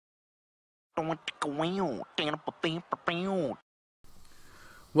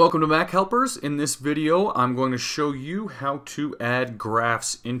Welcome to Mac Helpers. In this video, I'm going to show you how to add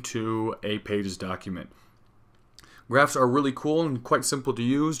graphs into a Pages document. Graphs are really cool and quite simple to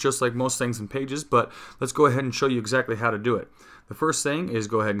use, just like most things in Pages, but let's go ahead and show you exactly how to do it. The first thing is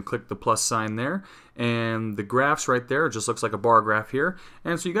go ahead and click the plus sign there, and the graphs right there just looks like a bar graph here.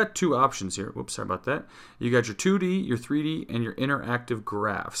 And so you got two options here. Whoops, sorry about that. You got your 2D, your 3D, and your interactive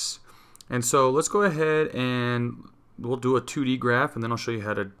graphs. And so let's go ahead and we'll do a 2D graph, and then I'll show you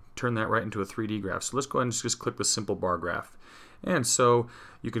how to turn that right into a 3D graph. So let's go ahead and just click the simple bar graph. And so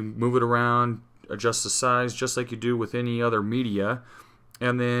you can move it around, adjust the size just like you do with any other media.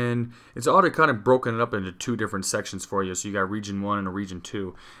 And then it's already kind of broken it up into two different sections for you. So you got region 1 and a region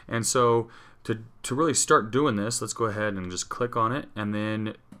 2. And so to really start doing this, let's go ahead and just click on it. And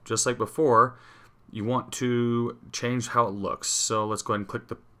then just like before, you want to change how it looks. So let's go ahead and click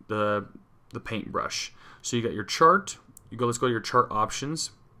the paintbrush. So you got your chart. Let's go to your chart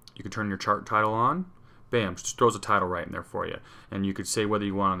options. You can turn your chart title on. Bam, just throws a title right in there for you. And you could say whether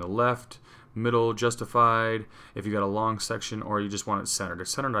you want on the left, middle, justified, if you got a long section, or you just want it centered.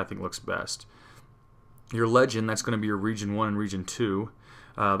 Centered, I think, looks best. Your legend, that's going to be your region 1 and region 2.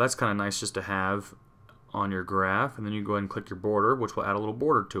 That's kind of nice just to have on your graph. And then you go ahead and click your border, which will add a little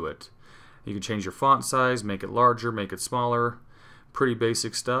border to it. You can change your font size, make it larger, make it smaller. Pretty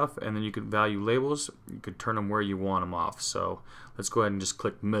basic stuff. And then you can value labels. You could turn them where you want them off. So let's go ahead and just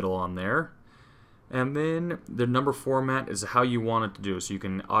click middle on there. And then the number format is how you want it to do. So you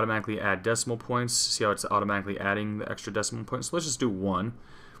can automatically add decimal points. See how it's automatically adding the extra decimal points? So let's just do 1.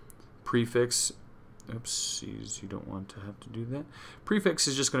 Prefix. Oopsies, you don't want to have to do that. Prefix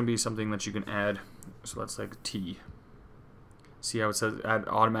is just going to be something that you can add. So that's like T. See how it says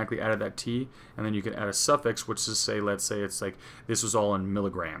automatically added that T? And then you can add a suffix, which is say, let's say it's like this was all in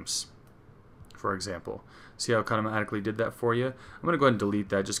milligrams, for example. See how it kind of automatically did that for you? I'm going to go ahead and delete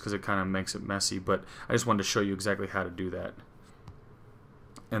that just because it kind of makes it messy, but I just wanted to show you exactly how to do that.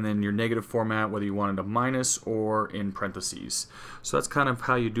 And then your negative format, whether you wanted a minus or in parentheses. So that's kind of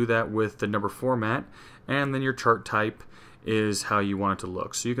how you do that with the number format. And then your chart type is how you want it to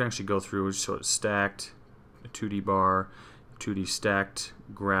look. So you can actually go through sort of stacked, a 2D bar, 2D stacked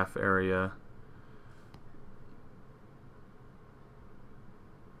graph area.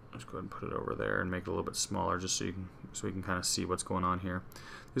 Let's go ahead and put it over there and make it a little bit smaller just so we can kind of see what's going on here.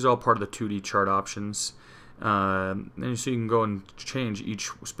 These are all part of the 2D chart options. And so you can go and change each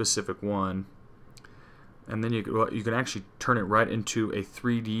specific one. And then you can actually turn it right into a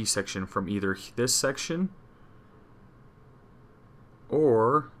 3D section from either this section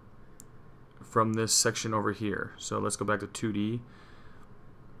or from this section over here. So let's go back to 2D,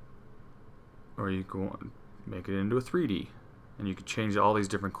 or you can make it into a 3D, and you can change all these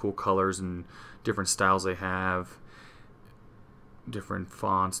different cool colors and different styles they have, different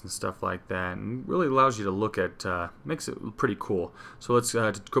fonts and stuff like that, and really allows you to look at, makes it pretty cool. So let's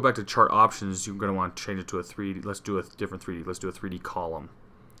go back to chart options. You're going to want to change it to a 3D. Let's do a different 3D. Let's do a 3D column.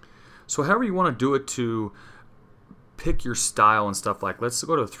 So however you want to do it to pick your style and stuff like. Let's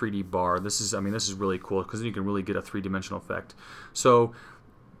go to a 3D bar. This is really cool because then you can really get a three-dimensional effect. So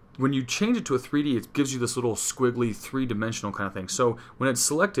when you change it to a 3D, it gives you this little squiggly three-dimensional kind of thing. So when it's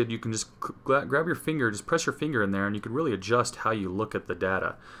selected, you can just grab your finger, just press your finger in there, and you can really adjust how you look at the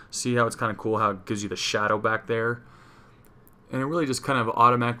data. See how it's kind of cool how it gives you the shadow back there? And it really just kind of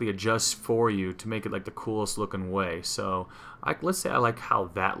automatically adjusts for you to make it like the coolest looking way. So let's say I like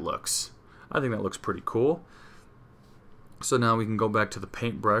how that looks. I think that looks pretty cool. So now we can go back to the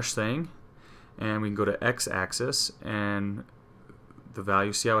paintbrush thing, and we can go to x-axis and the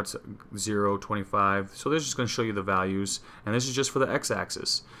value. See how it's 0, 25. So this is just going to show you the values, and this is just for the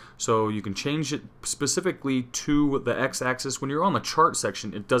x-axis. So you can change it specifically to the x-axis. When you're on the chart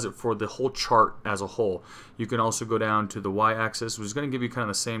section, it does it for the whole chart as a whole. You can also go down to the y-axis, which is going to give you kind of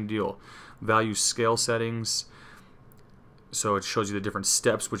the same deal. Value scale settings. So it shows you the different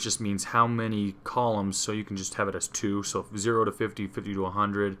steps, which just means how many columns. So you can just have it as 2. So 0 to 50, 50 to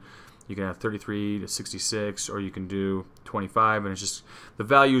 100. You can have 33 to 66, or you can do 25. And it's just the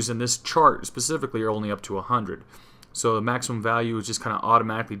values in this chart specifically are only up to 100. So the maximum value is just kind of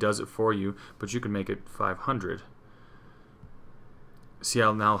automatically does it for you, but you can make it 500. See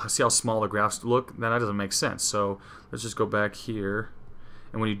how small the graphs look? Now that doesn't make sense. So let's just go back here,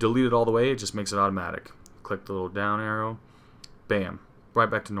 and when you delete it all the way, it just makes it automatic. Click the little down arrow. Bam,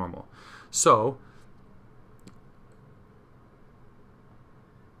 right back to normal. So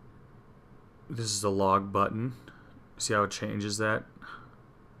this is the log button. See how it changes that?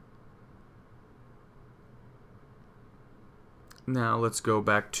 Now let's go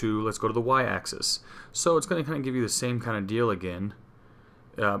to the y-axis. So it's going to kind of give you the same kind of deal again,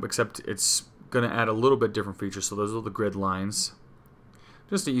 except it's going to add a little bit different features. So those are the grid lines.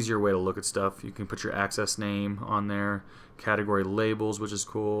 Just an easier way to look at stuff. You can put your access name on there, category labels, which is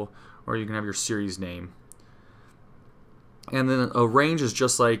cool, or you can have your series name. And then a range is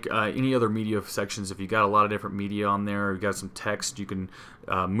just like any other media sections. If you got a lot of different media on there, or you got some text, you can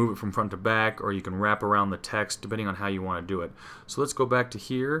move it from front to back, or you can wrap around the text depending on how you want to do it. So let's go back to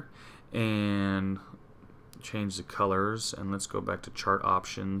here and change the colors, and let's go back to chart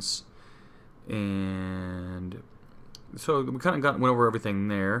options. And so we kind of went over everything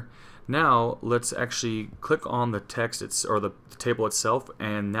there. Now let's actually click on the text or the table itself,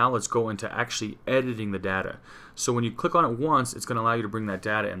 and now let's go into actually editing the data. So when you click on it once, it's going to allow you to bring that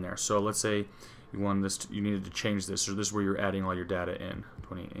data in there. So let's say you wanted this, you needed to change this, or this is where you're adding all your data in.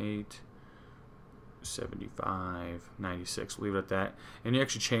 28, 75, 96. Leave it at that, and you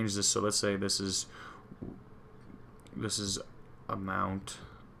actually change this. So let's say this is amount,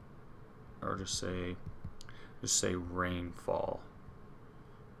 or just say rainfall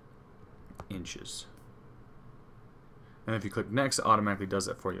inches, and if you click next, it automatically does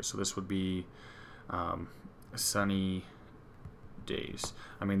that for you. So this would be sunny days.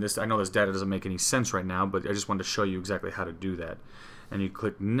 I mean, I know this data doesn't make any sense right now, but I just wanted to show you exactly how to do that. And you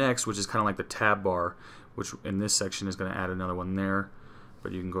click next, which is kind of like the tab bar, which in this section is going to add another one there,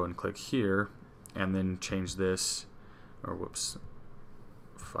 but you can go and click here and then change this, or whoops,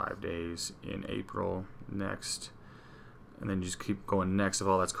 5 days in April, next, and then you just keep going next if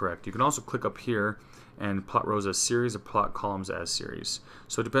all that's correct. You can also click up here and plot rows as series or plot columns as series.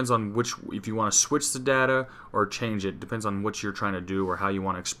 So it depends on if you want to switch the data or change it, depends on what you're trying to do or how you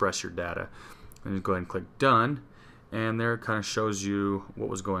want to express your data. And you go ahead and click done, and there it kind of shows you what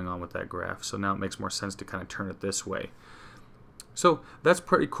was going on with that graph. So now it makes more sense to kind of turn it this way. So that's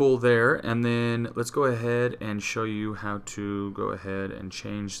pretty cool there, and then let's go ahead and show you how to go ahead and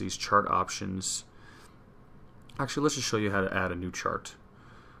change these chart options. Actually, let's just show you how to add a new chart.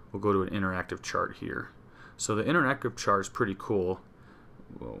 We'll go to an interactive chart here. So the interactive chart is pretty cool.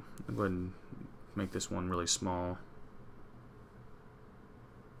 Well, I'll go ahead and make this one really small.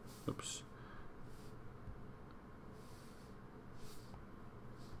 Oops.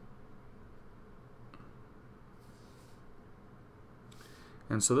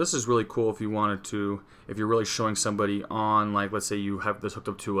 And so this is really cool if you wanted to, if you're really showing somebody on, like, let's say you have this hooked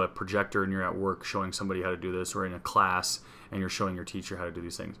up to a projector and you're at work showing somebody how to do this, or in a class and you're showing your teacher how to do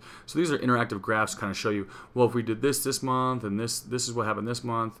these things. So these are interactive graphs, kind of show you, well, if we did this month, and this is what happened this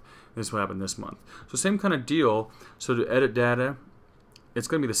month, this is what happened this month. So same kind of deal. So to edit data, it's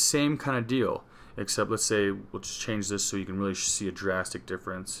going to be the same kind of deal, except let's say we'll just change this so you can really see a drastic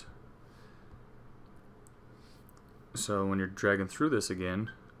difference. So when you're dragging through this again,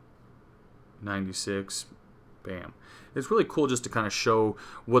 96, bam. It's really cool just to kind of show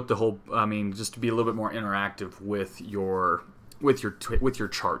what the whole, I mean, just to be a little bit more interactive with your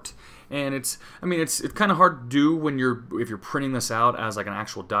chart. And it's kind of hard to do when if you're printing this out as like an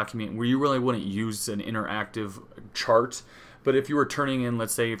actual document where you really wouldn't use an interactive chart. But if you were turning in,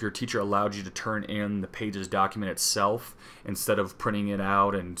 let's say if your teacher allowed you to turn in the Pages document itself instead of printing it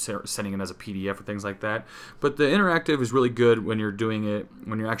out and sending it as a PDF or things like that. But the interactive is really good when you're doing it,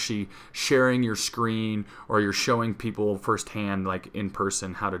 when you're actually sharing your screen or you're showing people firsthand, like in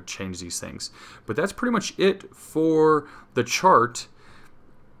person, how to change these things. But that's pretty much it for the chart.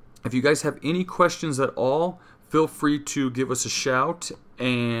 If you guys have any questions at all, feel free to give us a shout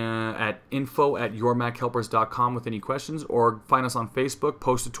at info@yourmachelpers.com with any questions, or find us on Facebook,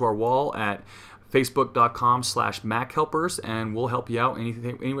 post it to our wall at facebook.com/machelpers, and we'll help you out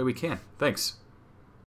any way we can. Thanks.